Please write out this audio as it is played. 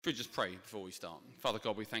Should we just pray before we start? Father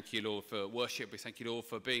God, we thank you, Lord, for worship. We thank you, Lord,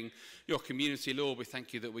 for being your community, Lord. We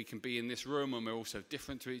thank you that we can be in this room and we're also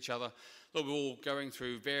different to each other. Lord, we're all going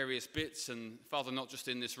through various bits, and Father, not just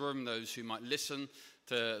in this room, those who might listen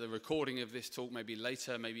to the recording of this talk maybe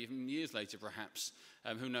later, maybe even years later perhaps,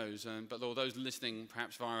 who knows. But Lord, those listening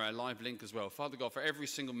perhaps via our live link as well. Father God, for every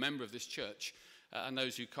single member of this church and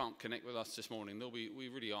those who can't connect with us this morning, Lord, we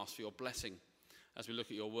really ask for your blessing as we look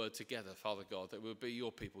at your word together, Father God, that we'll be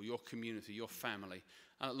your people, your community, your family.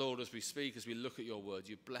 And that, Lord, as we speak, as we look at your word,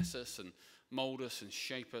 you bless us and mould us and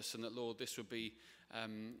shape us. And that, Lord, this would be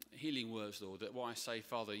healing words, Lord, that what I say,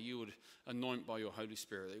 Father, you would anoint by your Holy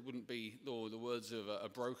Spirit. It wouldn't be, Lord, the words of a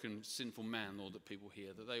broken, sinful man, Lord, that people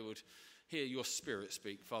hear, that they would hear your Spirit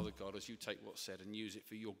speak, Father God, as you take what's said and use it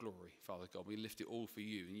for your glory, Father God. We lift it all for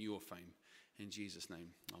you and your fame. In Jesus' name,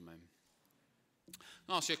 amen.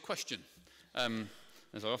 I'll ask you a question,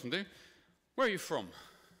 as I often do. Where are you from?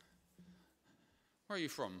 Where are you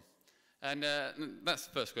from? And that's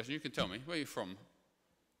the first question. You can tell me. Where are you from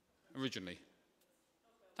originally?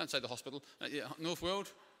 Don't say the hospital. Yeah, North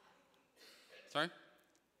World? Sorry?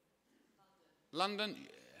 London?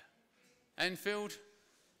 Yeah. Enfield?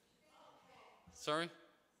 Sorry?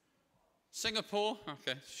 Singapore?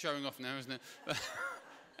 Okay, showing off now, isn't it?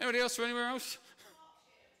 Anybody else from anywhere else?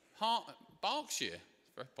 Berkshire.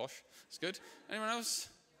 Very posh. It's good. Anyone else?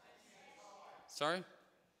 Sorry?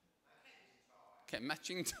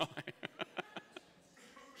 Matching tie.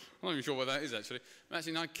 I'm not even sure what that is, actually.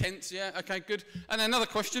 Matching tie. Kent, yeah. Okay, good. And another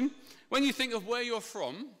question. When you think of where you're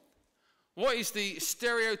from, what is the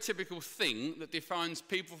stereotypical thing that defines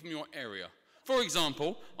people from your area? For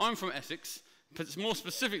example, I'm from Essex, but more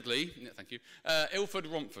specifically, thank you, Ilford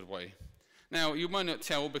Romford way. Now, you might not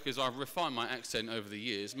tell because I've refined my accent over the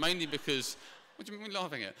years, mainly because, what do you mean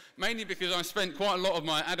laughing at? Mainly because I spent quite a lot of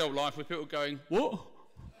my adult life with people going, what?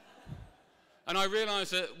 And I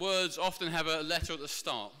realised that words often have a letter at the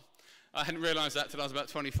start. I hadn't realised that until I was about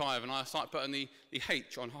 25, and I started putting the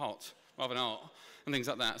H on heart rather than art and things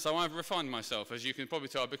like that. So I've refined myself. As you can probably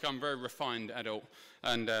tell, I've become a very refined adult,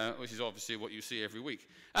 and which is obviously what you see every week.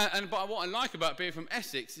 But what I like about being from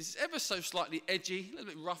Essex is it's ever so slightly edgy, a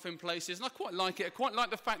little bit rough in places, and I quite like it. I quite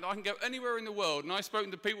like the fact that I can go anywhere in the world, and I've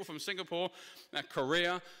spoken to people from Singapore,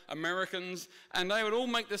 Korea, Americans, and they would all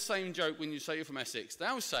make the same joke when you say you're from Essex.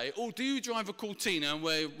 They'll say, oh, do you drive a Cortina and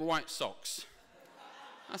wear white socks?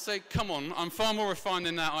 I say, come on, I'm far more refined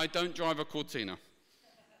than that. I don't drive a Cortina.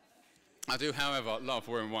 I do, however, love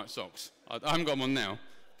wearing white socks. I haven't got them on now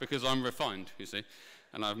because I'm refined, you see,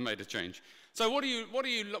 and I've made a change. So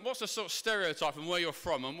what's the sort of stereotype and where you're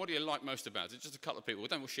from, and what do you like most about it? Just a couple of people.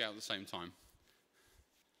 Don't all shout at the same time.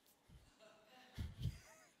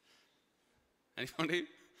 Anybody?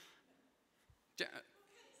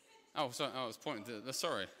 Oh, sorry. I was pointing to.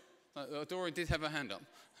 Sorry, Dora did have her hand up.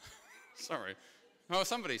 Sorry. Oh,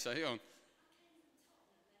 somebody say, on.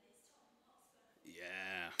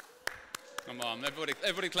 Yeah. Come on,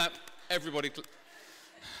 everybody clap. Everybody clap.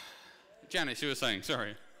 Janice, you were saying,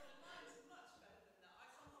 sorry.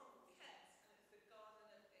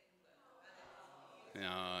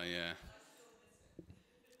 Oh, yeah.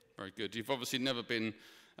 Very good. You've obviously never been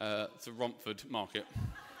to Romford Market,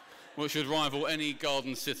 which should rival any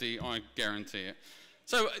garden city, I guarantee it.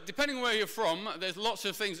 So, depending on where you're from, there's lots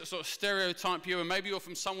of things that sort of stereotype you, and maybe you're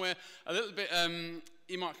from somewhere a little bit,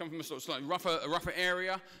 you might come from a sort of slightly rougher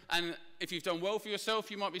area, and if you've done well for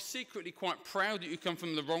yourself, you might be secretly quite proud that you come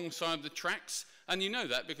from the wrong side of the tracks, and you know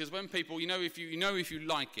that because when people, you know if you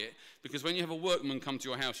like it, because when you have a workman come to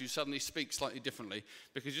your house, you suddenly speak slightly differently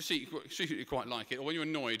because you secretly quite like it, or when you're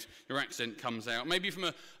annoyed, your accent comes out. Maybe from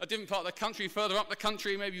a different part of the country, further up the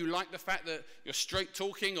country, maybe you like the fact that you're straight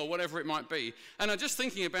talking or whatever it might be. And I'm just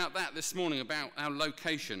thinking about that this morning, about our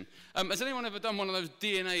location. Has anyone ever done one of those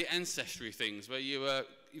DNA ancestry things where you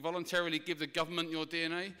voluntarily give the government your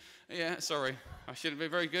DNA? Yeah, sorry, I shouldn't be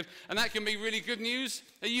very good. And that can be really good news.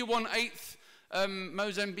 Are you 1/8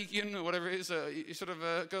 Mozambican or whatever it is? You sort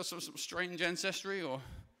of got some strange ancestry, or?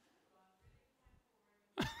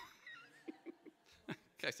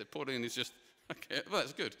 Okay, so Pauline is just, okay, well,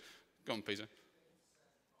 that's good. Go on, Peter.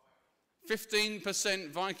 15%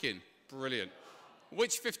 Viking. Brilliant.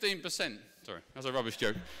 Which 15%? Sorry, that's a rubbish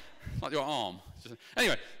joke. Like your arm.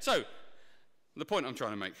 Anyway, so the point I'm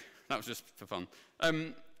trying to make, that was just for fun.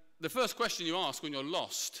 The first question you ask when you're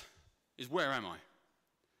lost is, where am I?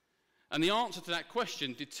 And the answer to that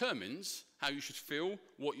question determines how you should feel,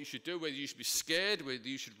 what you should do, whether you should be scared, whether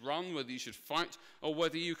you should run, whether you should fight, or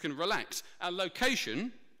whether you can relax. Our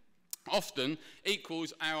location often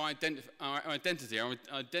equals our identity, our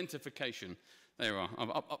identification. There you are. I've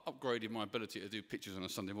upgraded my ability to do pictures on a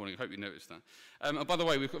Sunday morning. I hope you noticed that. And by the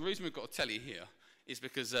way, the reason we've got a telly here is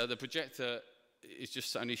because the projector is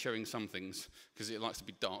just only showing some things because it likes to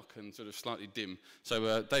be dark and sort of slightly dim.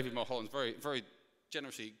 So David Mulholland's very, very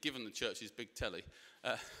generously given the church his big telly.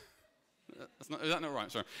 Is that not right?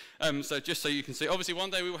 Sorry. So just so you can see, obviously one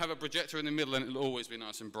day we will have a projector in the middle and it'll always be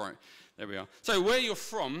nice and bright. There we are. So where you're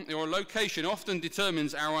from, your location often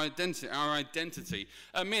determines our identity.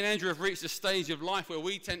 Me and Andrew have reached a stage of life where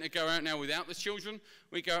we tend to go out now without the children.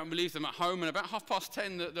 We go out and we leave them at home, and about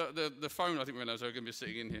 10:30, the phone, I think we realised they were going to be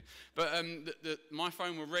sitting in here, but my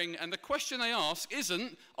phone will ring, and the question they ask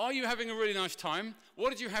isn't, are you having a really nice time?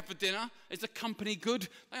 What did you have for dinner? Is the company good?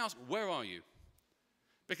 They ask, where are you?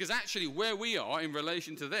 Because actually where we are in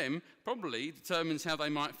relation to them probably determines how they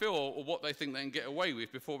might feel or what they think they can get away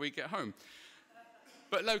with before we get home.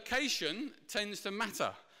 But location tends to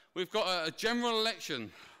matter. We've got a general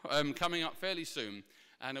election coming up fairly soon,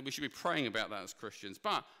 and we should be praying about that as Christians.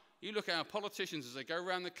 But you look at our politicians as they go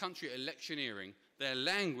around the country electioneering, their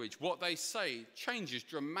language, what they say changes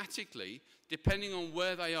dramatically depending on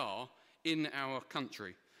where they are in our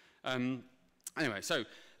country. Anyway, so...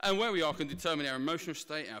 And where we are can determine our emotional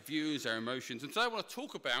state, our views, our emotions. And today I want to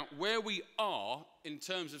talk about where we are in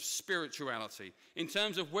terms of spirituality, in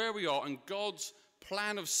terms of where we are and God's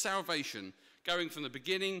plan of salvation, going from the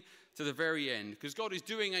beginning to the very end. Because God is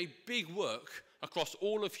doing a big work across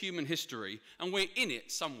all of human history, and we're in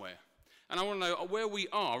it somewhere. And I want to know where we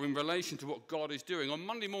are in relation to what God is doing. On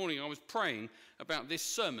Monday morning, I was praying about this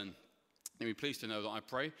sermon. You'll be pleased to know that I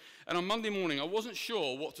pray. And on Monday morning, I wasn't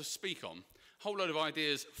sure what to speak on. Whole load of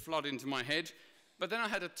ideas flood into my head, but then I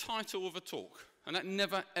had a title of a talk, and that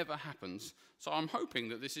never ever happens. So I'm hoping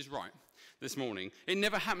that this is right this morning. It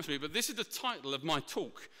never happens to me, but this is the title of my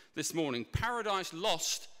talk this morning: Paradise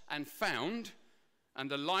Lost and Found,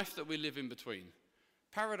 and the Life That We Live in Between.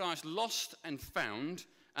 Paradise Lost and Found,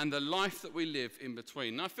 and the life that we live in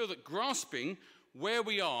between. And I feel that grasping where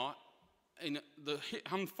we are in the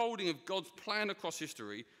unfolding of God's plan across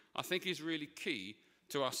history, I think is really key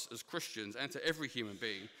to us as Christians and to every human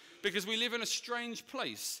being, because we live in a strange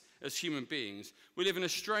place as human beings. We live in a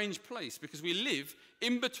strange place because we live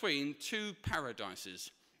in between two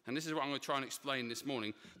paradises. And this is what I'm going to try and explain this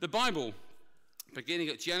morning. The Bible, beginning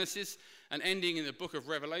at Genesis and ending in the book of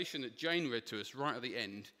Revelation that Jane read to us right at the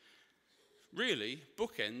end, really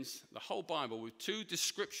bookends the whole Bible with two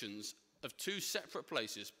descriptions of two separate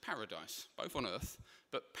places, paradise, both on earth,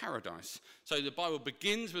 but paradise. So the Bible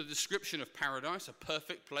begins with a description of paradise, a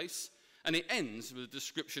perfect place, and it ends with a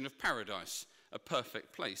description of paradise, a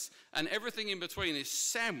perfect place. And everything in between is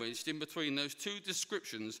sandwiched in between those two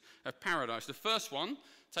descriptions of paradise. The first one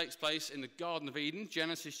takes place in the Garden of Eden,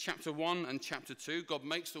 Genesis chapter 1 and chapter 2. God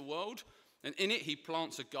makes the world, and in it he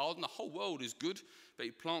plants a garden. The whole world is good, but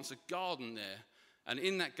he plants a garden there. And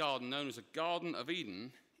in that garden, known as the Garden of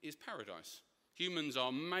Eden, is paradise. Humans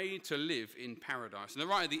are made to live in paradise. And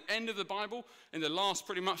right at the end of the Bible, in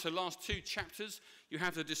pretty much the last two chapters, you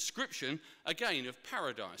have the description, again, of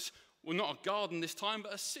paradise. Well, not a garden this time,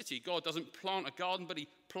 but a city. God doesn't plant a garden, but he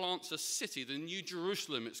plants a city, the New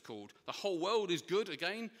Jerusalem it's called. The whole world is good,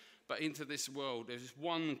 again, but into this world, there's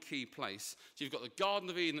one key place. So you've got the Garden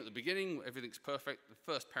of Eden at the beginning, where everything's perfect,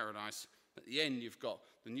 the first paradise. At the end, you've got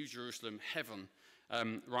the New Jerusalem, heaven,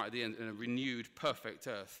 right at the end, in a renewed, perfect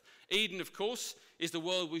earth. Eden, of course, is the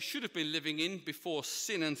world we should have been living in before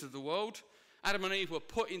sin entered the world. Adam and Eve were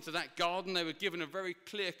put into that garden. They were given a very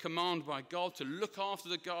clear command by God to look after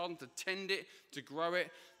the garden, to tend it, to grow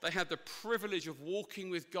it. They had the privilege of walking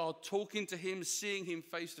with God, talking to him, seeing him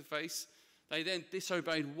face to face. They then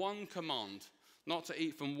disobeyed one command, not to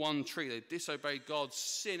eat from one tree. They disobeyed God.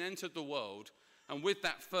 Sin entered the world. And with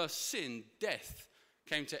that first sin, death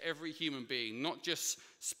came to every human being, not just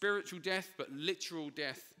spiritual death, but literal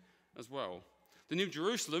death as well. The New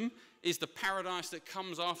Jerusalem is the paradise that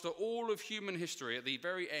comes after all of human history at the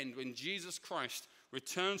very end, when Jesus Christ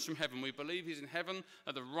returns from heaven. We believe he's in heaven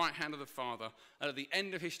at the right hand of the Father. And at the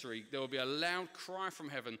end of history, there will be a loud cry from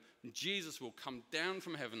heaven. And Jesus will come down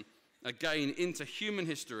from heaven again into human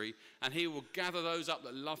history, and he will gather those up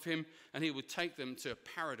that love him, and he will take them to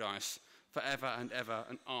paradise forever and ever,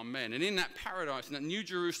 and amen. And in that paradise, in that New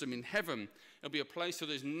Jerusalem in heaven, it'll be a place where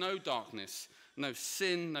there's no darkness, no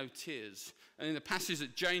sin, no tears. And in the passage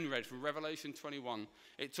that Jane read from Revelation 21,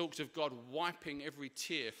 it talks of God wiping every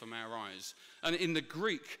tear from our eyes. And in the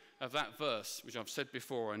Greek of that verse, which I've said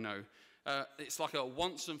before, I know, it's like a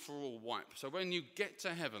once and for all wipe. So when you get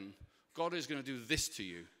to heaven, God is going to do this to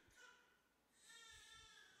you.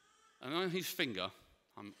 And on his finger,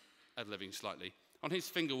 ad-libbing slightly, on his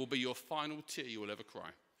finger will be your final tear you will ever cry,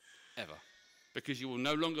 ever. because you will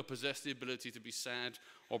no longer possess the ability to be sad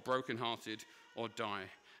or brokenhearted or die.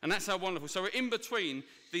 And that's how wonderful. So we're in between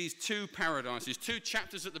these two paradises, 2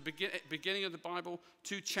 chapters at the beginning of the Bible,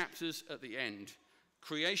 2 chapters at the end.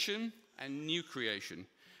 Creation and new creation.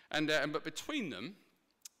 But between them,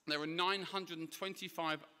 there are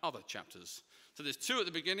 925 other chapters. So there's 2 at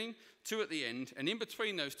the beginning, 2 at the end, and in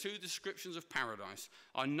between those 2 descriptions of paradise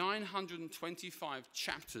are 925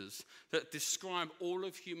 chapters that describe all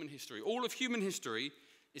of human history. All of human history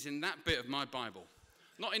is in that bit of my Bible.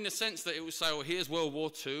 Not in the sense that it will say, oh, here's World War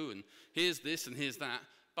II, and here's this, and here's that,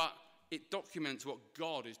 but it documents what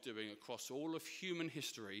God is doing across all of human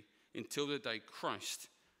history until the day Christ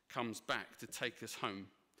comes back to take us home.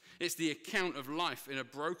 It's the account of life in a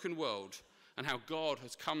broken world and how God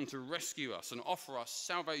has come to rescue us and offer us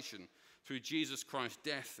salvation through Jesus Christ's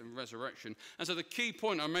death and resurrection. And so the key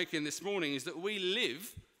point I'm making this morning is that we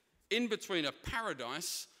live in between a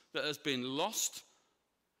paradise that has been lost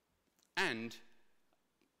and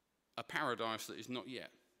a paradise that is not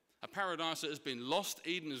yet. A paradise that has been lost,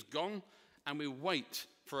 Eden is gone, and we wait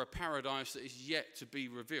for a paradise that is yet to be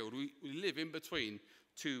revealed. We live in between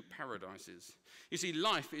 2 paradises. You see,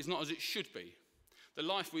 life is not as it should be. The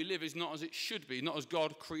life we live is not as it should be, not as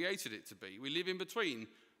God created it to be. We live in between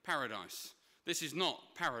paradise. This is not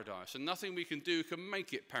paradise, and nothing we can do can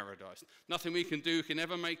make it paradise. Nothing we can do can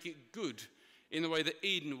ever make it good in the way that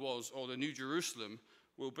Eden was or the New Jerusalem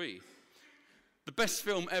will be. The best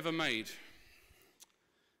film ever made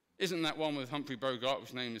isn't that one with Humphrey Bogart,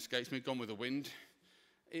 which name escapes me, Gone with the Wind.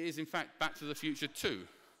 It is, in fact, Back to the Future 2.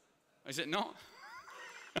 Is it not?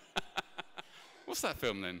 What's that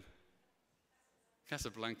film then?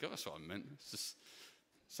 Casablanca, that's what I meant. It's just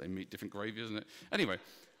same meat, different gravy, isn't it? Anyway,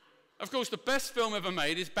 of course, the best film ever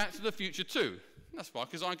made is Back to the Future 2. That's why,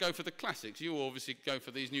 because I go for the classics. You obviously go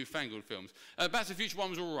for these newfangled films. Back to the Future 1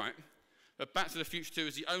 was all right, but Back to the Future 2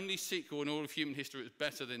 is the only sequel in all of human history that's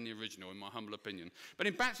better than the original, in my humble opinion. But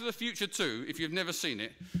in Back to the Future 2, if you've never seen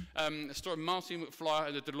it, the story of Marty McFly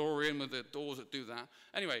and the DeLorean with the doors that do that.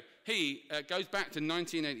 Anyway, he goes back to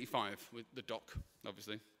 1985 with the Doc,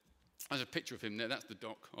 obviously. There's a picture of him there. That's the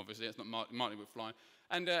Doc, obviously. That's not Marty McFly.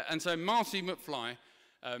 And so Marty McFly,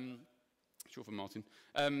 short for Martin,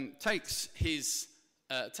 takes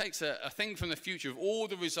a thing from the future of all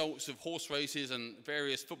the results of horse races and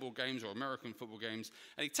various football games or American football games,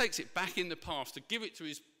 and he takes it back in the past to give it to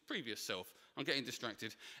his previous self. I'm getting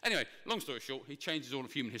distracted. Anyway, long story short, he changes all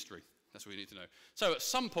of human history. That's what you need to know. So at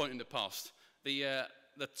some point in the past, the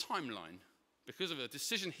timeline, because of a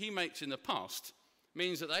decision he makes in the past,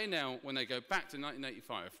 means that they now, when they go back to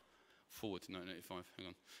 1985, forward to 1985, hang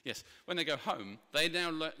on. Yes, when they go home, they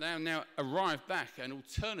now arrive back at an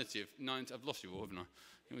alternative, I've lost you all, haven't I?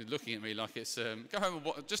 He was looking at me like it's, go home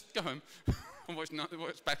and just go home and watch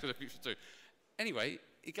Back to the Future 2. Anyway,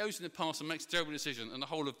 it goes in the past and makes a terrible decision, and the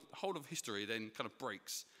whole of history then kind of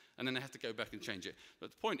breaks, and then they have to go back and change it.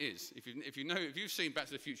 But the point is, if you've seen Back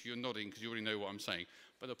to the Future, you're nodding because you already know what I'm saying.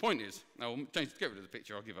 But the point is, get rid of the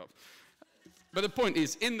picture, I'll give up. But the point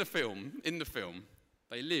is, in the film,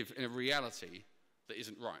 they live in a reality that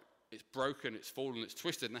isn't right. It's broken, it's fallen, it's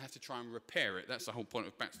twisted, and they have to try and repair it. That's the whole point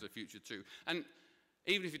of Back to the Future 2. And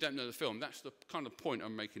even if you don't know the film, that's the kind of point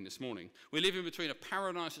I'm making this morning. We live in between a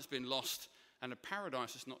paradise that's been lost and a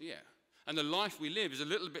paradise that's not yet. And the life we live is a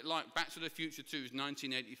little bit like Back to the Future 2's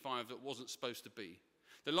 1985 that wasn't supposed to be.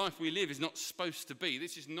 The life we live is not supposed to be.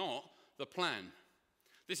 This is not the plan.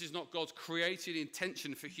 This is not God's created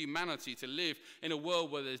intention for humanity to live in a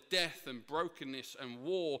world where there's death and brokenness and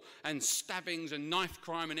war and stabbings and knife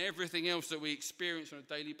crime and everything else that we experience on a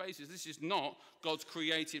daily basis. This is not God's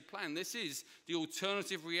created plan. This is the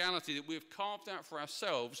alternative reality that we've carved out for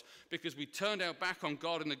ourselves because we turned our back on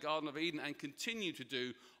God in the Garden of Eden and continue to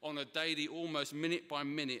do on a daily, almost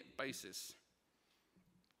minute-by-minute basis.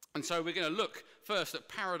 And so we're going to look first at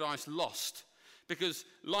Paradise Lost. Because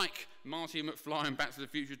like Marty McFly and Back to the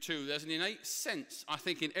Future 2, there's an innate sense, I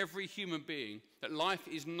think, in every human being that life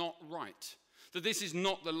is not right. That this is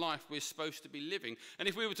not the life we're supposed to be living. And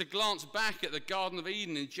if we were to glance back at the Garden of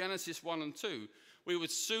Eden in Genesis 1 and 2, we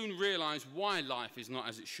would soon realize why life is not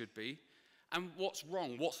as it should be and what's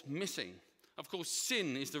wrong, what's missing. Of course,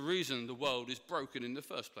 sin is the reason the world is broken in the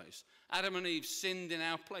first place. Adam and Eve sinned in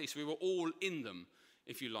our place. We were all in them,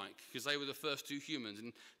 if you like, because they were the first 2 humans,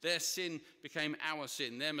 and their sin became our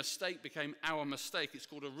sin. Their mistake became our mistake. It's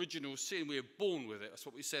called original sin. We are born with it. That's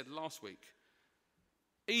what we said last week.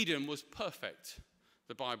 Eden was perfect,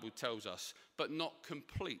 the Bible tells us, but not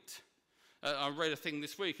complete. I read a thing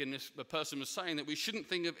this week, and the person was saying that we shouldn't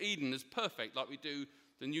think of Eden as perfect like we do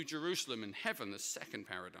the New Jerusalem in heaven, the second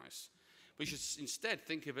paradise. We should instead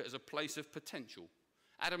think of it as a place of potential.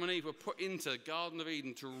 Adam and Eve were put into the Garden of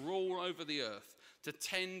Eden to rule over the earth, to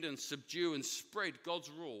tend and subdue and spread God's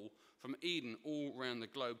rule from Eden all around the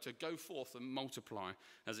globe, to go forth and multiply,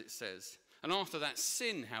 as it says. And after that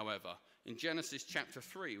sin, however, in Genesis chapter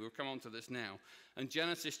 3, we'll come on to this now, in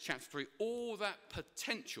Genesis chapter 3, all that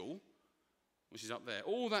potential, which is up there,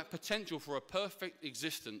 all that potential for a perfect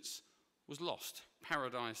existence was lost.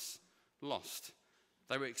 Paradise lost.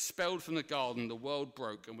 They were expelled from the garden, the world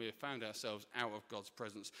broke, and we have found ourselves out of God's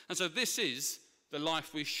presence. And so this is the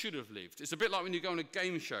life we should have lived. It's a bit like when you go on a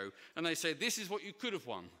game show and they say, this is what you could have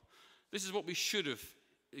won. This is what we should have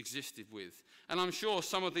existed with. And I'm sure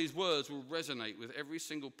some of these words will resonate with every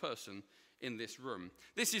single person in this room.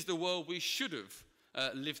 This is the world we should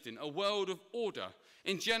have lived in, a world of order.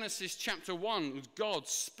 In Genesis chapter 1, God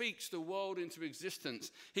speaks the world into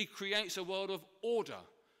existence. He creates a world of order.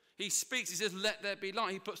 He speaks, he says, let there be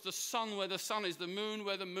light. He puts the sun where the sun is, the moon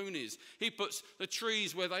where the moon is. He puts the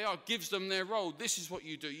trees where they are, gives them their role. This is what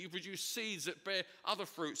you do. You produce seeds that bear other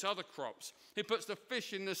fruits, other crops. He puts the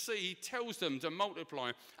fish in the sea. He tells them to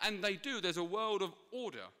multiply. And they do. There's a world of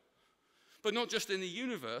order. But not just in the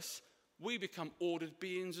universe, we become ordered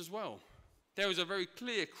beings as well. There is a very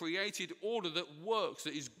clear created order that works,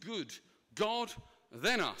 that is good. God,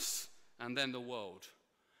 then us, and then the world.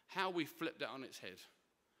 How we flip that on its head.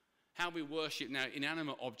 How we worship now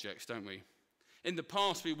inanimate objects, don't we? In the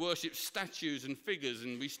past, we worshipped statues and figures,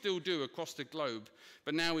 and we still do across the globe.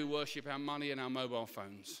 But now we worship our money and our mobile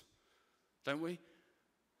phones, don't we?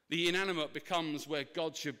 The inanimate becomes where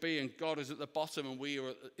God should be, and God is at the bottom, and we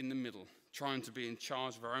are in the middle, trying to be in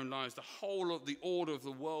charge of our own lives. The whole of the order of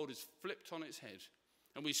the world is flipped on its head,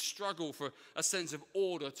 and we struggle for a sense of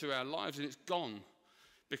order to our lives, and it's gone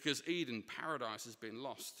because Eden, paradise, has been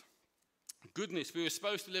lost. Goodness, we were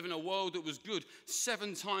supposed to live in a world that was good.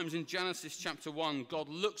 7 times in Genesis chapter 1, God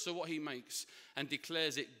looks at what he makes and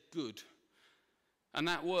declares it good. And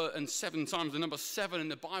that word, and 7 times, the number 7 in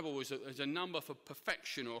the Bible is a number for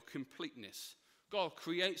perfection or completeness. God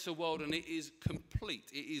creates a world and it is complete,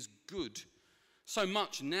 it is good. So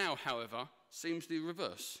much now, however, seems the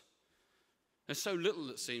reverse. There's so little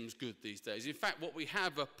that seems good these days. In fact, what we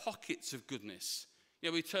have are pockets of goodness. You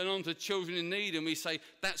know, we turn on to children in need and we say,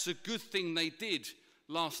 that's a good thing they did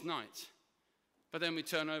last night. But then we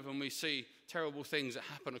turn over and we see terrible things that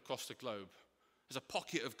happen across the globe. There's a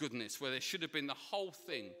pocket of goodness where there should have been the whole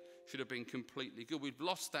thing should have been completely good. We've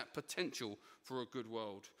lost that potential for a good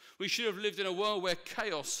world. We should have lived in a world where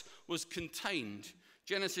chaos was contained.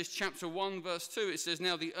 Genesis chapter 1 verse 2, it says,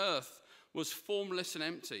 now the earth was formless and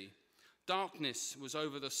empty. Darkness was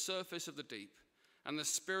over the surface of the deep. And the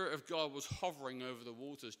Spirit of God was hovering over the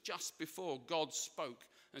waters just before God spoke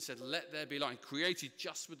and said, let there be light. Created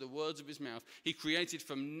just with the words of his mouth. He created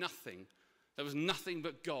from nothing. There was nothing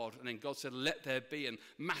but God. And then God said, let there be. And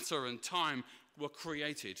matter and time were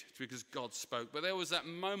created because God spoke. But there was that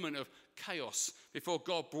moment of chaos before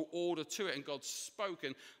God brought order to it and God spoke.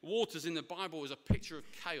 And waters in the Bible is a picture of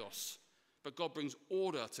chaos. But God brings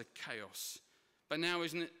order to chaos. But now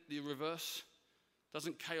isn't it the reverse?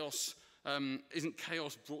 Isn't chaos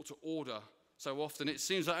brought to order so often? It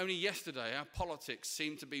seems like only yesterday our politics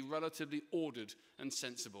seemed to be relatively ordered and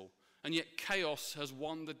sensible. And yet chaos has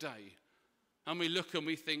won the day. And we look and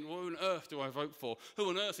we think, what on earth do I vote for? Who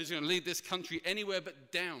on earth is going to lead this country anywhere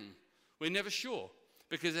but down? We're never sure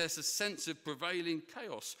because there's a sense of prevailing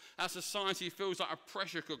chaos. Our society feels like a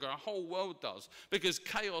pressure cooker, our whole world does, because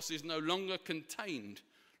chaos is no longer contained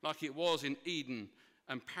like it was in Eden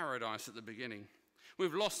and paradise at the beginning.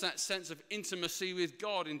 We've lost that sense of intimacy with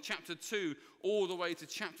God. In chapter 2 all the way to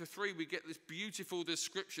chapter 3, we get this beautiful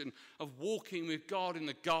description of walking with God in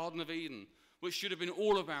the Garden of Eden, which should have been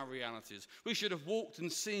all of our realities. We should have walked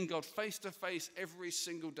and seen God face to face every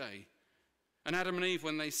single day. And Adam and Eve,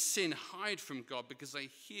 when they sin, hide from God because they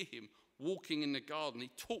hear him walking in the garden. He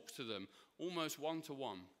talks to them almost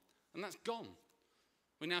one-to-one. And that's gone.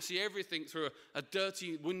 We now see everything through a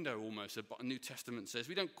dirty window almost, the New Testament says.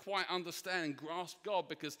 We don't quite understand and grasp God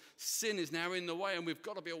because sin is now in the way and we've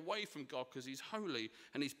got to be away from God because he's holy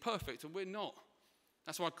and he's perfect and we're not.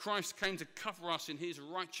 That's why Christ came to cover us in his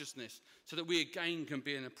righteousness so that we again can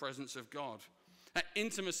be in the presence of God. That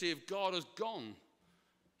intimacy of God has gone.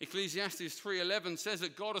 Ecclesiastes 3:11 says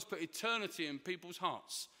that God has put eternity in people's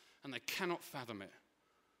hearts and they cannot fathom it.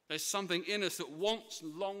 There's something in us that wants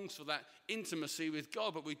and longs for that intimacy with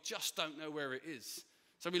God, but we just don't know where it is.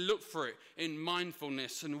 So we look for it in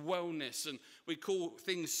mindfulness and wellness, and we call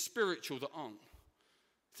things spiritual that aren't.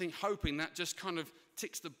 Hoping that just kind of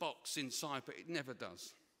ticks the box inside, but it never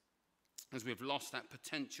does. As we've lost that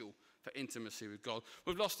potential for intimacy with God.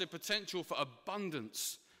 We've lost the potential for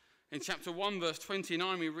abundance. In chapter 1, verse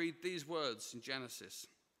 29, we read these words in Genesis.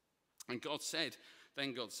 And God said,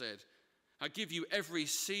 I give you every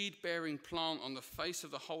seed-bearing plant on the face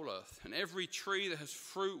of the whole earth, and every tree that has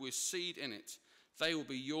fruit with seed in it. They will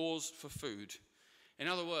be yours for food. In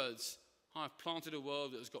other words, I have planted a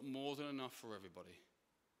world that has got more than enough for everybody.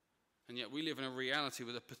 And yet we live in a reality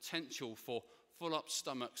where the potential for full-up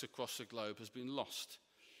stomachs across the globe has been lost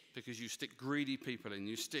because you stick greedy people in,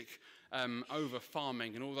 you stick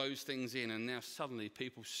over-farming and all those things in, and now suddenly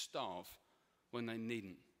people starve when they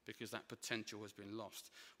needn't because that potential has been lost.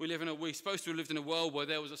 We're supposed to have lived in a world where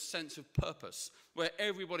there was a sense of purpose, where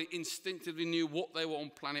everybody instinctively knew what they were on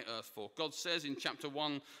planet Earth for. God says in chapter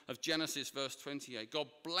 1 of Genesis, verse 28, God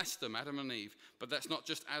blessed them, Adam and Eve, but that's not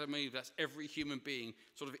just Adam and Eve, that's every human being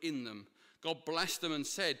sort of in them. God blessed them and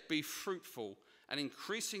said, be fruitful and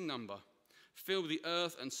increasing number. Fill the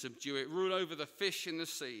earth and subdue it. Rule over the fish in the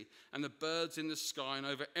sea and the birds in the sky and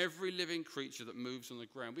over every living creature that moves on the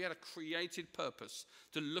ground. We had a created purpose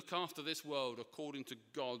to look after this world according to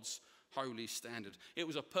God's holy standard. It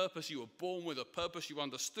was a purpose you were born with, a purpose you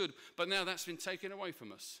understood, but now that's been taken away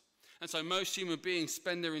from us. And so most human beings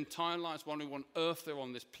spend their entire lives wondering what on earth they're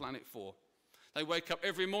on this planet for. They wake up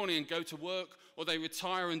every morning and go to work, or they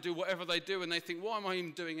retire and do whatever they do, and they think, why am I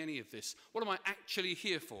even doing any of this? What am I actually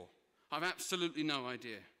here for? I've absolutely no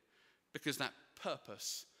idea, because that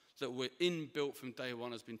purpose that we're inbuilt from day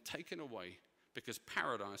one has been taken away because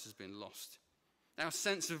paradise has been lost. Our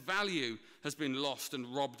sense of value has been lost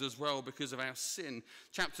and robbed as well because of our sin.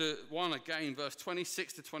 Chapter 1 again, verse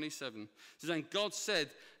 26 to 27. Says, and God said,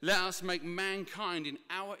 let us make mankind in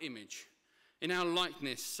our image, in our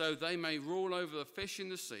likeness, so they may rule over the fish in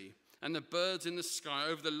the sea and the birds in the sky,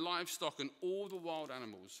 over the livestock and all the wild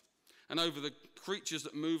animals, and over the creatures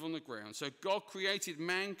that move on the ground. So God created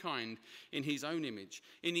mankind in his own image.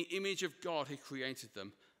 In the image of God, he created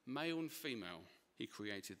them. Male and female, he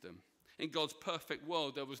created them. In God's perfect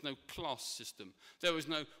world, there was no class system. There was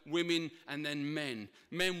no women and then men.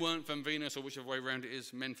 Men weren't from Venus, or whichever way around it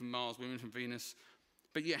is, men from Mars, women from Venus.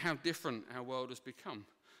 But yet how different our world has become.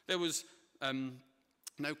 There was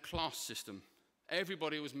no class system.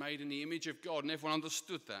 Everybody was made in the image of God, and everyone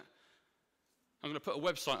understood that. I'm going to put a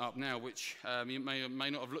website up now, which you may or may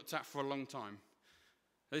not have looked at for a long time.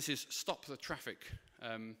 This is Stop the Traffic,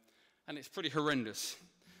 and it's pretty horrendous.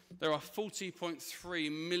 There are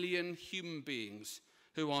 40.3 million human beings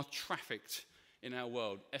who are trafficked in our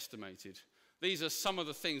world, estimated. These are some of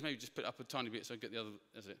the things, maybe just put it up a tiny bit so I get the other,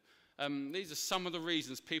 that's it. These are some of the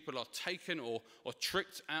reasons people are taken or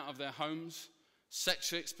tricked out of their homes.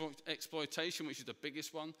 Sexual exploitation, which is the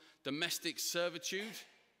biggest one. Domestic servitude.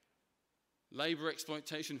 Labor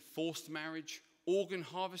exploitation, forced marriage, organ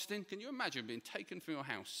harvesting. Can you imagine being taken from your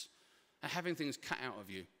house and having things cut out of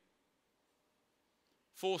you?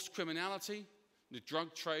 Forced criminality, the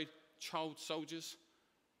drug trade, child soldiers.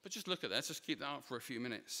 But just look at that. Let's just keep that up for a few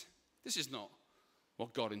minutes. This is not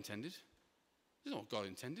what God intended. This is not what God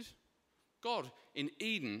intended. God in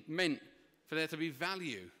Eden meant for there to be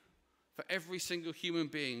value for every single human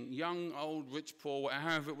being, young, old, rich, poor,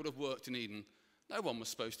 however it would have worked in Eden. No one was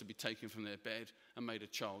supposed to be taken from their bed and made a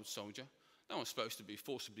child soldier. No one was supposed to be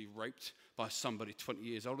forcibly raped by somebody 20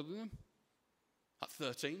 years older than them. At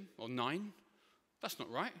 13 or 9. That's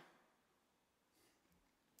not right.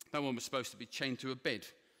 No one was supposed to be chained to a bed.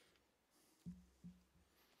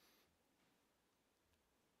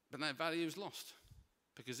 But that value is lost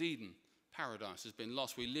because Eden, paradise, has been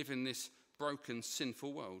lost. We live in this broken,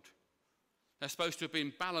 sinful world. They're supposed to have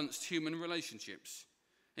been balanced human relationships.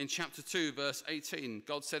 In chapter 2, verse 18,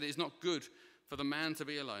 God said, it is not good for the man to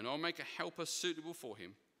be alone. I'll make a helper suitable for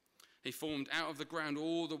him. He formed out of the ground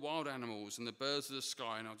all the wild animals and the birds of the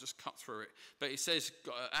sky, and I'll just cut through it. But it says,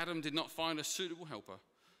 Adam did not find a suitable helper.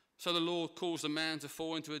 So the Lord caused the man to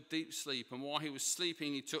fall into a deep sleep, and while he was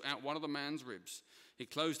sleeping, he took out one of the man's ribs. He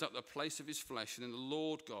closed up the place of his flesh, and then the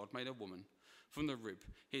Lord God made a woman from the rib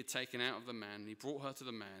he had taken out of the man, and he brought her to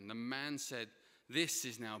the man. The man said, this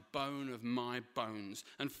is now bone of my bones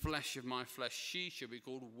and flesh of my flesh. She shall be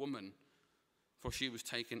called woman, for she was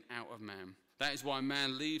taken out of man. That is why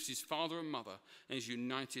man leaves his father and mother and is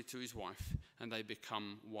united to his wife, and they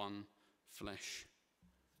become one flesh.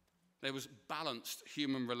 There was balanced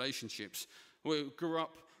human relationships. We grew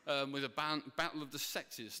up with a battle of the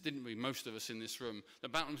sexes, didn't we, most of us in this room? The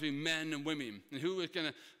battle between men and women. And who was going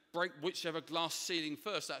to break whichever glass ceiling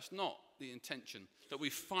first? That's not the intention, that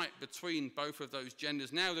we fight between both of those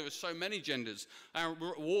genders. Now there are so many genders.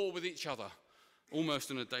 We're at war with each other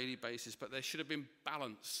almost on a daily basis, but there should have been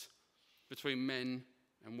balance between men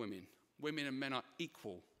and women. Women and men are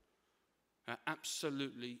equal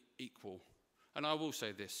Absolutely equal. And I will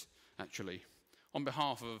say this, actually, on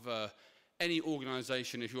behalf of any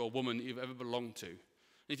organisation, if you're a woman that you've ever belonged to,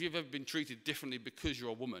 if you've ever been treated differently because you're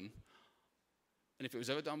a woman, and if it was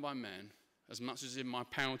ever done by a man, as much as in my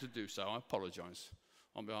power to do so, I apologise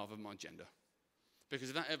on behalf of my gender. Because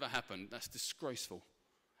if that ever happened, that's disgraceful.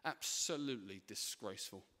 Absolutely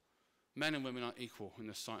disgraceful. Men and women are equal in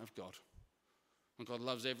the sight of God. And God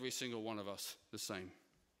loves every single one of us the same.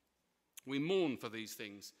 We mourn for these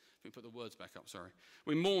things. Let me put the words back up, sorry.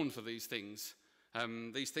 We mourn for these things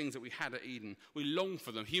that we had at Eden. We long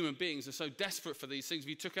for them. Human beings are so desperate for these things. If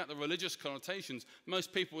you took out the religious connotations,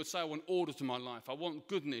 most people would say, I want order to my life. I want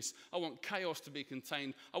goodness. I want chaos to be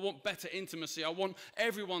contained. I want better intimacy. I want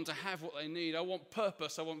everyone to have what they need. I want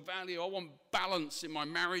purpose. I want value. I want balance in my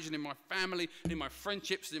marriage and in my family, and in my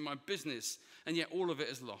friendships and in my business. And yet all of it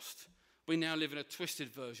is lost. We now live in a twisted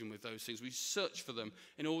version with those things. We search for them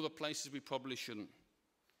in all the places we probably shouldn't.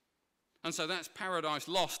 And so that's paradise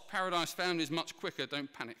lost. Paradise found is much quicker.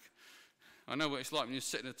 Don't panic. I know what it's like when you're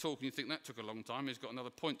sitting there talking, you think that took a long time. He's got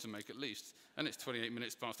another point to make at least. And it's 28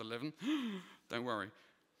 minutes past 11. Don't worry.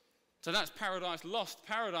 So that's paradise lost.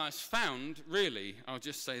 Paradise found, really, I'll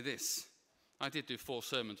just say this. I did do 4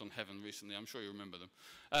 sermons on heaven recently. I'm sure you remember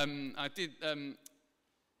them.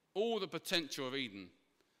 All the potential of Eden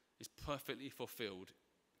is perfectly fulfilled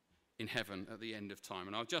in heaven at the end of time.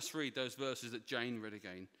 And I'll just read those verses that Jane read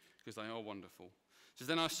again, because they are wonderful. It says,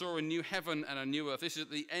 then I saw a new heaven and a new earth. This is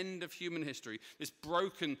at the end of human history, this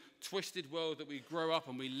broken, twisted world that we grow up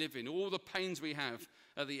and we live in. All the pains we have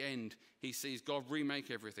at the end, he sees God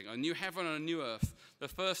remake everything. A new heaven and a new earth. The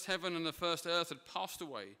first heaven and the first earth had passed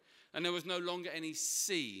away, and there was no longer any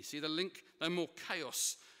sea. See the link? No more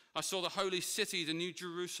chaos. I saw the holy city, the new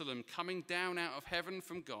Jerusalem, coming down out of heaven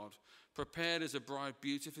from God, prepared as a bride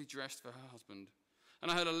beautifully dressed for her husband.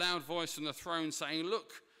 And I heard a loud voice from the throne saying,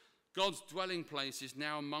 look, God's dwelling place is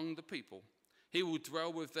now among the people. He will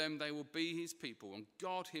dwell with them, they will be his people, and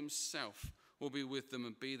God himself will be with them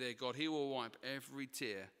and be their God. He will wipe every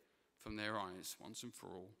tear from their eyes once and for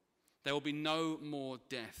all. There will be no more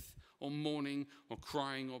death or mourning or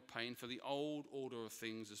crying or pain, for the old order of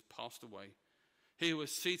things has passed away. He who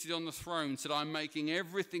was seated on the throne said, I'm making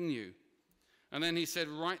everything new. And then he said,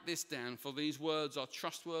 write this down, for these words are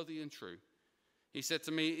trustworthy and true. He said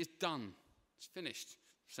to me, it's done. It's finished.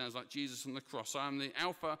 Sounds like Jesus on the cross. I am the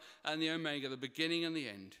Alpha and the Omega, the beginning and the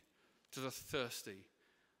end. To the thirsty,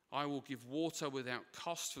 I will give water without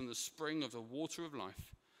cost from the spring of the water of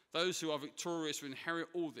life. Those who are victorious will inherit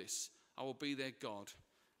all this. I will be their God,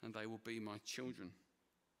 and they will be my children.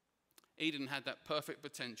 Eden had that perfect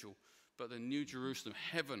potential, but the New Jerusalem,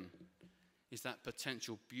 heaven, is that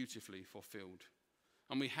potential beautifully fulfilled.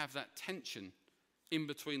 And we have that tension in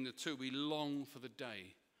between the two. We long for the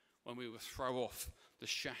day when we will throw off the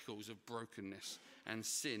shackles of brokenness and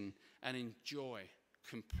sin and enjoy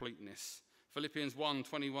completeness. Philippians 1,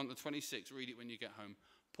 21 to 26, read it when you get home.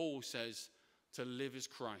 Paul says, to live is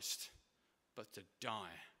Christ, but to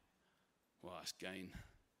die, well, that's gain,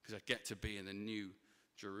 because I get to be in the New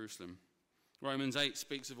Jerusalem. Romans 8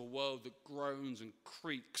 speaks of a world that groans and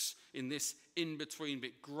creaks in this in-between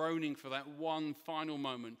bit, groaning for that one final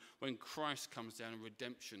moment when Christ comes down and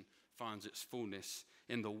redemption finds its fullness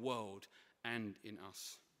in the world and in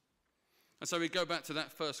us. And so we go back to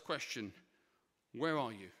that first question. Where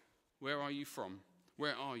are you? Where are you from?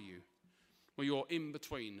 Where are you? Well, you're in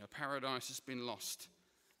between a paradise that's been lost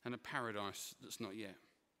and a paradise that's not yet.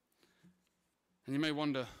 And you may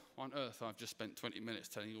wonder, why on earth I've just spent 20 minutes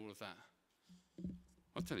telling you all of that.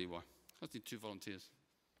 I'll tell you why. I need 2 volunteers.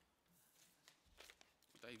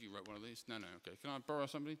 Dave, you wrote one of these? No, okay. Can I borrow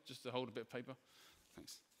somebody just to hold a bit of paper?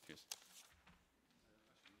 Thanks. Cheers.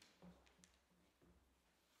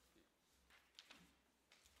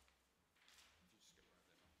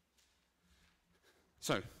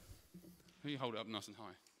 So, you hold it up nice and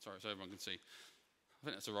high. Sorry, so everyone can see. I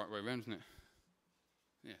think that's the right way around, isn't it?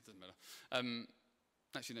 Yeah, it doesn't matter.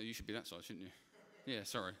 Actually, no, you should be that side, shouldn't you? Yeah,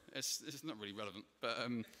 sorry. It's not really relevant, but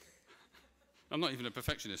I'm not even a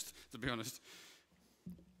perfectionist, to be honest.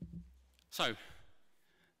 So,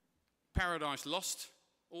 paradise lost.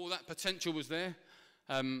 All that potential was there.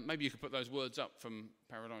 Maybe you could put those words up from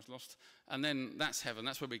Paradise Lost. And then that's heaven.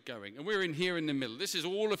 That's where we're going. And we're in here in the middle. This is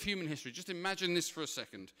all of human history. Just imagine this for a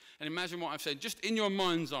second. And imagine what I've said. Just in your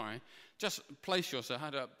mind's eye, just place yourself. I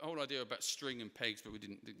had a whole idea about string and pegs, but we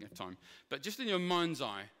didn't have time. But just in your mind's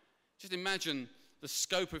eye, just imagine the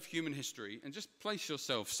scope of human history and just place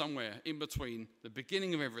yourself somewhere in between the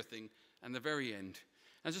beginning of everything and the very end.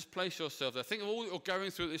 And just place yourself there. Think of all that you're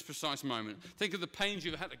going through at this precise moment. Think of the pains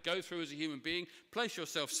you've had to go through as a human being. Place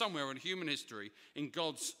yourself somewhere in human history, in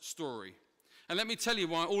God's story. And let me tell you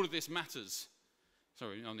why all of this matters.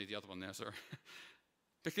 Sorry, I'll need the other one there, sorry.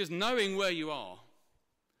 Because knowing where you are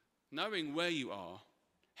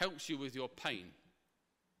helps you with your pain.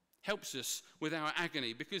 Helps us with our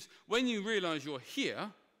agony. Because when you realize you're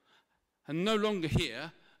here, and no longer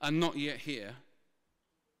here, and not yet here,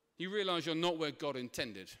 you realize you're not where God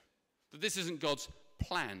intended. That this isn't God's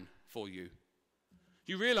plan for you.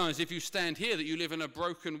 You realize if you stand here that you live in a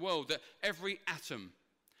broken world, that every atom,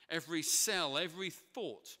 every cell, every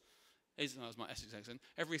thought is, that's my Essex accent,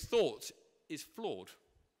 every thought is flawed.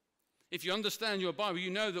 If you understand your Bible,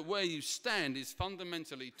 you know that where you stand is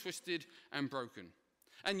fundamentally twisted and broken.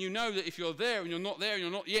 And you know that if you're there and you're not there and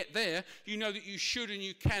you're not yet there, you know that you should and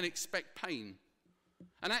you can expect pain.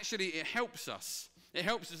 And actually it helps us. It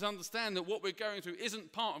helps us understand that what we're going through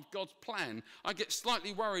isn't part of God's plan. I get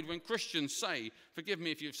slightly worried when Christians say, forgive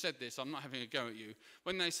me if you've said this, I'm not having a go at you,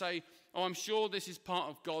 when they say, oh, I'm sure this is part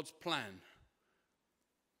of God's plan.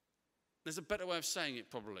 There's a better way of saying it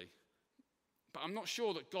probably. But I'm not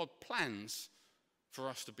sure that God plans for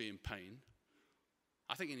us to be in pain.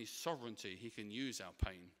 I think in his sovereignty, he can use our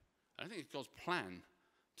pain. I think it's God's plan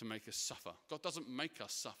to make us suffer. God doesn't make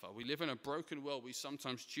us suffer. We live in a broken world. We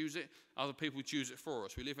sometimes choose it. Other people choose it for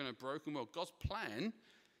us. We live in a broken world. God's plan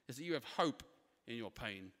is that you have hope in your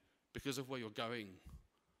pain because of where you're going,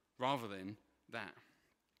 rather than that.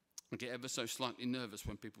 I get ever so slightly nervous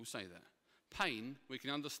when people say that. Pain, we can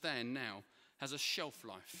understand now, has a shelf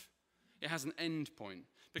life. It has an end point,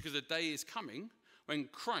 because a day is coming when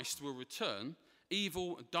Christ will return.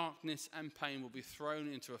 Evil, darkness, and pain will be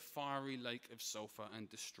thrown into a fiery lake of sulfur and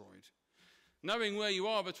destroyed. Knowing where you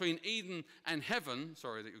are between Eden and heaven,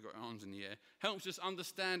 sorry that you've got your arms in the air, helps us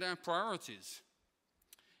understand our priorities.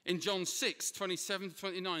 In John 6, 27 to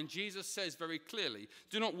 29, Jesus says very clearly,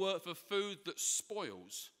 do not work for food that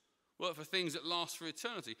spoils. Work for things that last for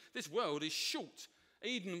eternity. This world is short.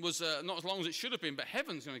 Eden was not as long as it should have been, but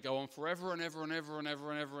heaven's going to go on forever and ever and ever and ever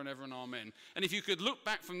and ever and ever and amen. And if you could look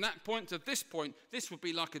back from that point to this point, this would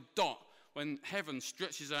be like a dot when heaven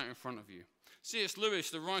stretches out in front of you. C.S. Lewis,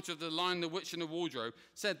 the writer of The Lion, the Witch and the Wardrobe,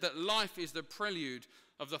 said that life is the prelude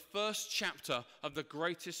of the first chapter of the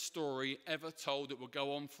greatest story ever told that will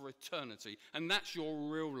go on for eternity. And that's your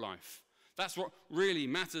real life. That's what really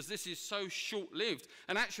matters. This is so short-lived.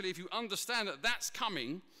 And actually, if you understand that that's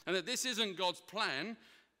coming and that this isn't God's plan,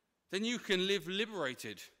 then you can live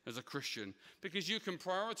liberated as a Christian, because you can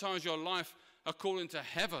prioritize your life according to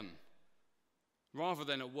heaven rather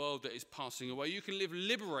than a world that is passing away. You can live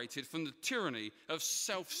liberated from the tyranny of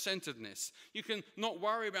self-centeredness. You can not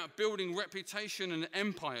worry about building reputation and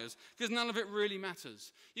empires, because none of it really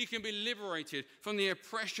matters. You can be liberated from the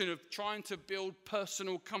oppression of trying to build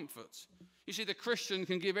personal comfort. You see, the Christian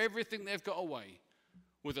can give everything they've got away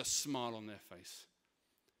with a smile on their face.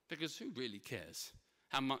 Because who really cares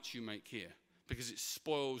how much you make here? Because it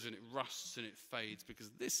spoils and it rusts and it fades, because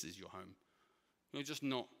this is your home. You're just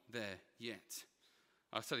not there yet.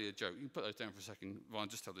 I'll tell you a joke. You can put those down for a second while I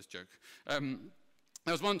just tell this joke. There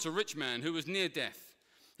was once a rich man who was near death.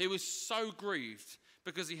 He was so grieved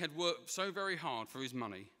because he had worked so very hard for his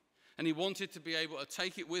money, and he wanted to be able to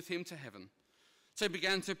take it with him to heaven. So he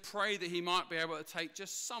began to pray that he might be able to take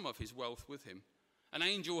just some of his wealth with him. An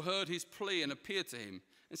angel heard his plea and appeared to him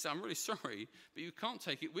and said, I'm really sorry, but you can't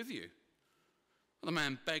take it with you. Well, the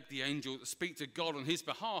man begged the angel to speak to God on his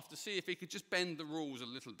behalf to see if he could just bend the rules a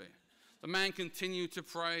little bit. The man continued to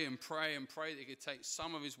pray and pray and pray that he could take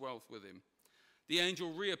some of his wealth with him. The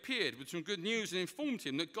angel reappeared with some good news and informed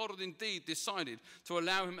him that God had indeed decided to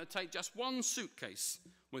allow him to take just one suitcase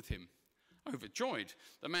with him. Overjoyed,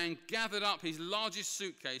 the man gathered up his largest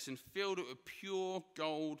suitcase and filled it with pure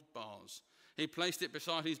gold bars. He placed it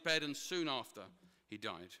beside his bed, and soon after, he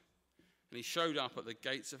died. And he showed up at the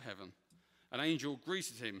gates of heaven. An angel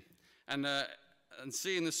greeted him, and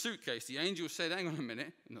seeing the suitcase, the angel said, hang on a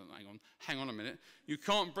minute. You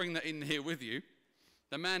can't bring that in here with you.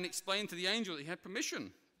 The man explained to the angel that he had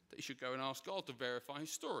permission, that he should go and ask God to verify his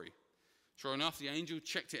story. Sure enough, the angel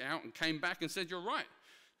checked it out and came back and said, you're right.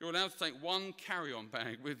 You're allowed to take one carry-on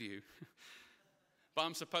bag with you, but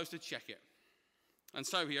I'm supposed to check it. And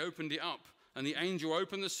so he opened it up, and the angel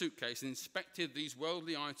opened the suitcase and inspected these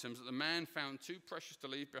worldly items that the man found too precious to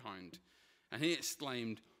leave behind. And he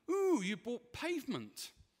exclaimed, ooh, you bought pavement.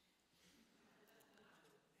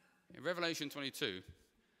 In Revelation 22,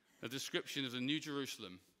 the description of the New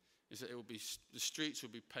Jerusalem is that the streets will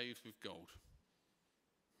be paved with gold.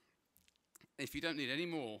 If you don't need any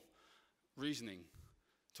more reasoning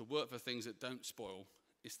to work for things that don't spoil,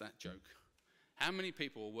 it's that joke. How many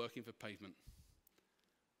people are working for pavement?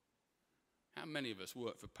 How many of us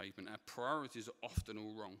work for pavement? Our priorities are often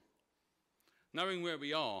all wrong. Knowing where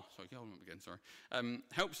we are,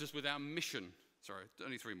 helps us with our mission. Sorry,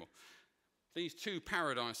 only 3 more. These 2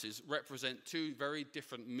 paradises represent 2 very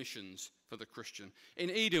different missions for the Christian. In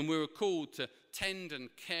Eden, we were called to tend and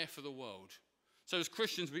care for the world. So as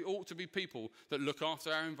Christians, we ought to be people that look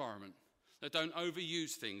after our environment, that don't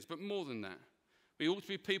overuse things. But more than that, we ought to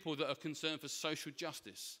be people that are concerned for social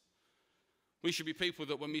justice. We should be people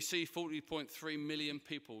that when we see 40.3 million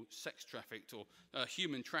people sex trafficked or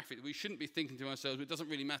human trafficked, we shouldn't be thinking to ourselves, it doesn't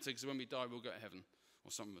really matter because when we die, we'll go to heaven,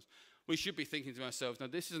 or some of us. We should be thinking to ourselves, no,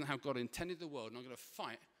 this isn't how God intended the world, and I'm going to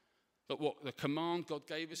fight that what the command God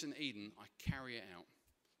gave us in Eden, I carry it out.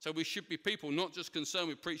 So we should be people not just concerned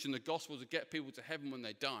with preaching the gospel to get people to heaven when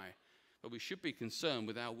they die, but we should be concerned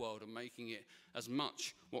with our world and making it as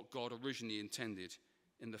much what God originally intended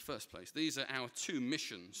in the first place. These are our 2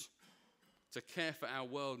 missions, to care for our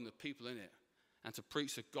world and the people in it, and to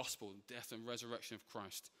preach the gospel, death and resurrection of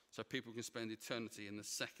Christ, so people can spend eternity in the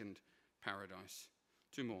second paradise.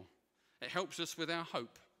 2 more. It helps us with our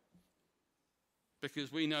hope,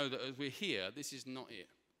 because we know that as we're here, this is not it.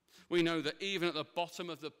 We know that even at the bottom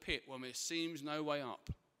of the pit, when it seems no way up,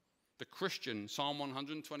 the Christian, Psalm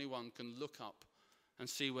 121, can look up and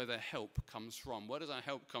see where their help comes from. Where does our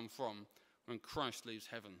help come from? When Christ leaves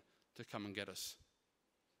heaven to come and get us.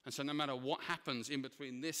 And so no matter what happens in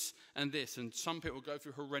between this, and some people go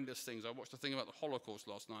through horrendous things. I watched a thing about the Holocaust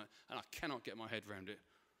last night, and I cannot get my head around it.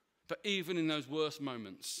 But even in those worst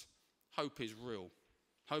moments, hope is real.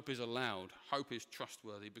 Hope is allowed. Hope is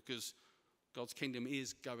trustworthy, because God's kingdom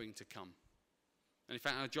is going to come. And in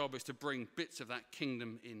fact, our job is to bring bits of that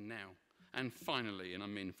kingdom in now. And finally, and I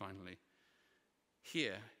mean finally,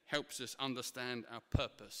 here helps us understand our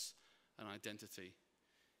purpose and identity.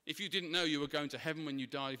 If you didn't know you were going to heaven when you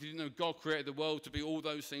died, if you didn't know God created the world to be all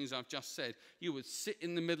those things I've just said, you would sit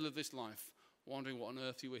in the middle of this life wondering what on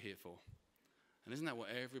earth you were here for. And isn't that what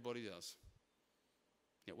everybody does?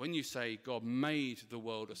 Yet when you say God made the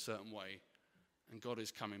world a certain way and God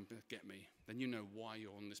is coming to get me, then you know why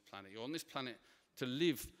you're on this planet. You're on this planet to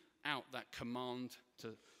live out that command to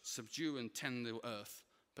subdue and tend the earth,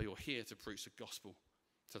 but you're here to preach the gospel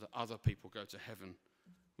so that other people go to heaven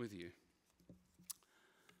with you.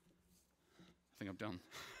 I think I'm done.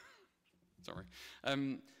 Sorry.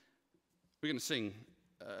 We're going to sing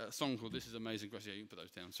a song called This Is Amazing Grace. Yeah, you can put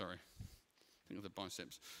those down, sorry. Think of the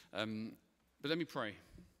biceps. But let me pray.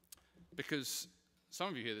 Because some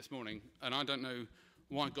of you here this morning, and I don't know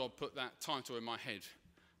why God put that title in my head,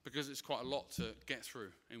 because it's quite a lot to get through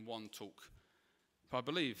in one talk. But I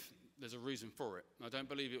believe there's a reason for it. I don't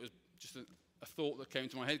believe it was just a thought that came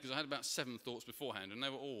to my head, because I had about 7 thoughts beforehand, and they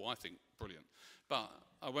were all, I think, brilliant. But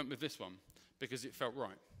I went with this one because it felt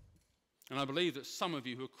right. And I believe that some of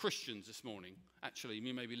you who are Christians this morning, actually,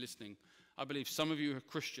 you may be listening, I believe some of you who are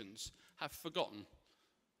Christians have forgotten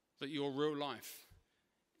that your real life,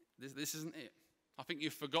 this isn't it. I think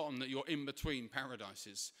you've forgotten that you're in between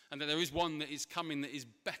paradises and that there is one that is coming that is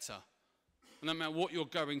better. And no matter what you're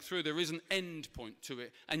going through, there is an end point to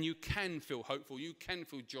it, and you can feel hopeful, you can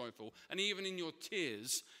feel joyful, and even in your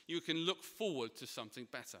tears, you can look forward to something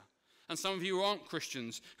better. And some of you who aren't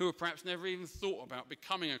Christians, who have perhaps never even thought about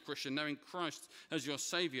becoming a Christian, knowing Christ as your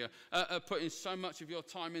Saviour, are putting so much of your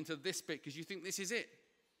time into this bit because you think this is it.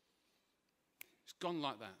 It's gone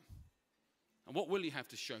like that. And what will you have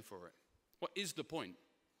to show for it? What is the point?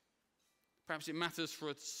 Perhaps it matters for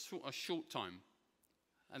a short time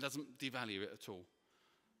and doesn't devalue it at all.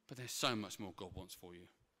 But there's so much more God wants for you.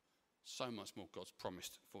 So much more God's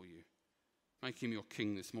promised for you. Make him your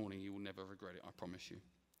king this morning. You will never regret it, I promise you.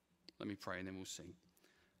 Let me pray and then we'll sing.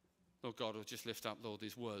 Lord God, I'll just lift up, Lord,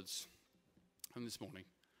 these words from this morning.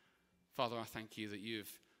 Father, I thank you that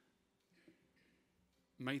you've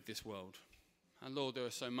made this world. And Lord, there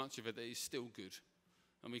is so much of it that is still good.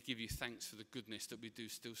 And we give you thanks for the goodness that we do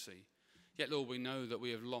still see. Yet, Lord, we know that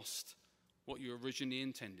we have lost what you originally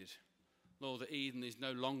intended. Lord, that Eden is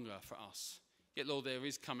no longer for us. Yet, Lord, there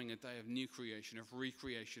is coming a day of new creation, of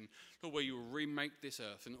recreation, Lord, where you will remake this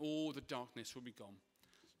earth and all the darkness will be gone.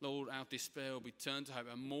 Lord, our despair will be turned to hope,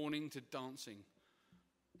 our mourning to dancing.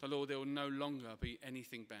 But Lord, there will no longer be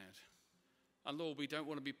anything bad. And Lord, we don't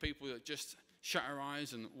want to be people that just shut our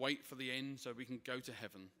eyes and wait for the end so we can go to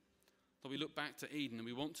heaven. Lord, we look back to Eden and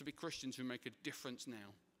we want to be Christians who make a difference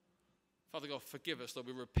now. Father God, forgive us, Lord.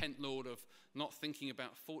 We repent, Lord, of not thinking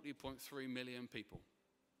about 40.3 million people.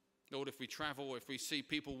 Lord, if we travel, if we see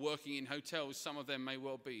people working in hotels, some of them may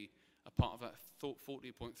well be a part of that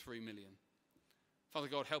 40.3 million. Father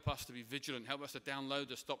God, help us to be vigilant. Help us to download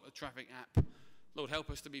the Stop the Traffic app. Lord, help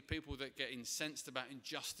us to be people that get incensed about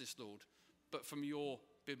injustice, Lord, but from your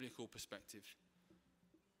biblical perspective.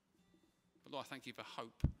 But Lord, I thank you for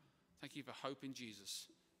hope. Thank you for hope in Jesus.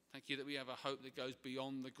 Thank you that we have a hope that goes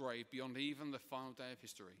beyond the grave, beyond even the final day of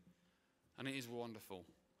history. And it is wonderful.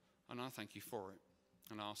 And I thank you for it.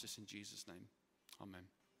 And I ask this in Jesus' name.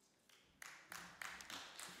 Amen.